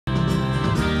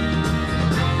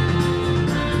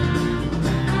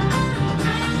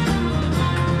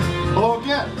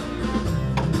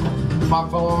my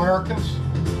fellow Americans.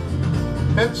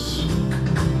 It's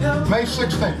May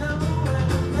 16th.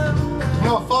 You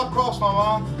know, a thought crossed my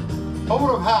mind. What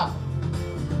would have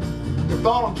happened if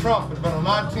Donald Trump had been a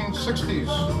 1960s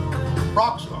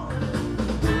rock star?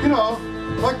 You know,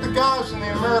 like the guys in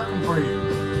the American Breed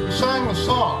who sang the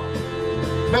song,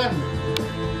 bend me,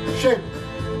 shape me,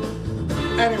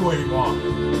 any way you want.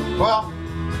 Well,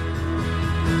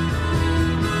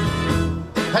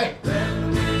 hey,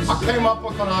 I came up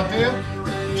with an idea,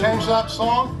 change that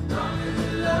song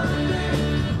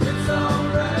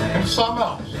into something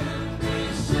else.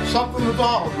 Something that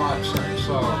Donald might say.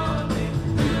 So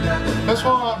this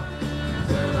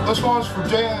one's for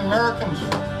Jay and the Americans.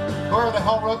 Whoever the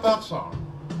hell wrote that song?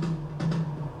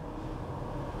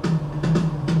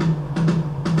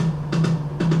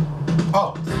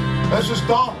 Oh, this is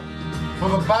Donald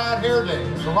with a bad hair day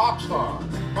as a rock star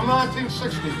from the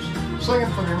 1960s, singing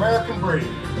for the American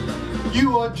Breed.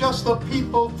 You are just the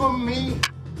people for me,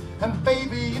 and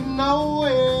baby, you know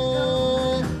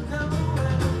it.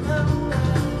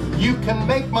 You can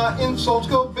make my insults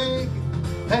go big,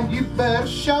 and you better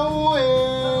show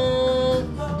it.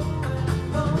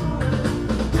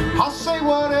 I'll say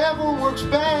whatever works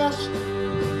best.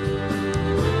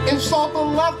 Insult the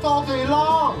left all day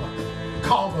long.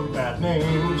 Call them bad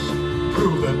names,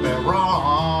 prove that they're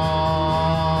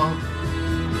wrong.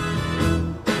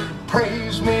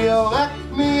 Praise me,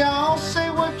 elect me, I'll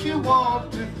say what you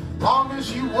want to. Long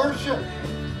as you worship,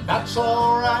 that's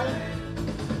alright.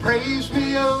 Praise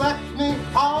me, elect me,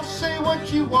 I'll say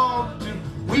what you want to.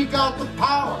 We got the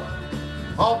power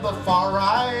of the far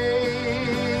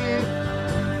right.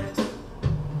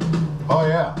 Oh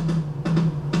yeah.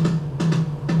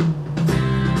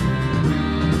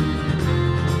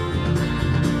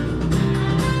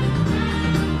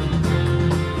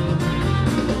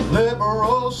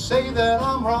 Liberals say that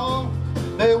I'm wrong.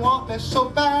 They want me so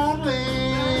badly.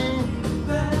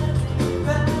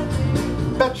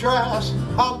 Bet your ass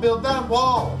I'll build that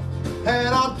wall, and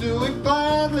I'll do it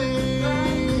gladly.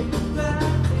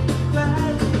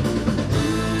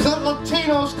 The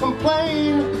Latinos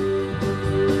complain,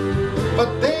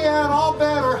 but they had all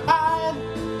better hide.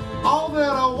 All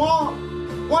that I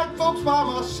want, white folks by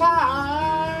my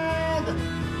side.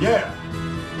 Yeah.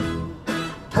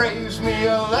 Praise me,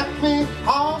 elect me,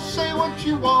 I'll say what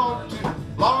you want to.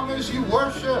 Long as you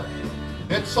worship,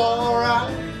 it's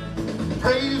alright.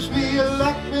 Praise me,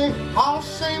 elect me, I'll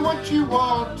say what you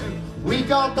want to. We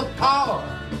got the power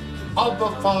of the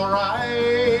far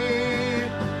right.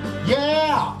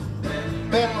 Yeah,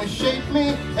 bend me, shape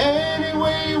me, any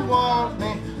way you want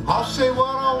me. I'll say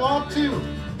what I want to,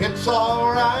 it's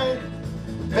alright.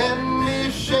 Bend me,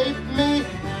 shape me,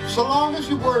 so long as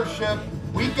you worship.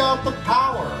 We got the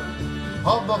power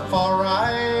of the far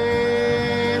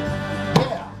right.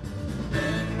 Yeah.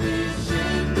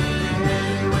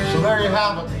 So there you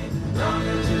have it.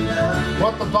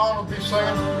 What the Donald would be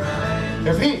saying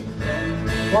if he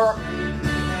were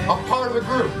a part of the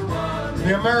group,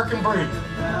 the American Breed,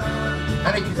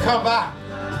 and he could come back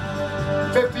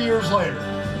 50 years later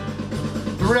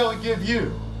to really give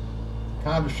you the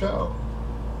kind of show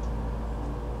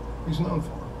he's known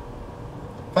for.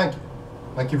 Thank you.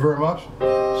 Thank you very much.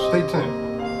 Stay tuned.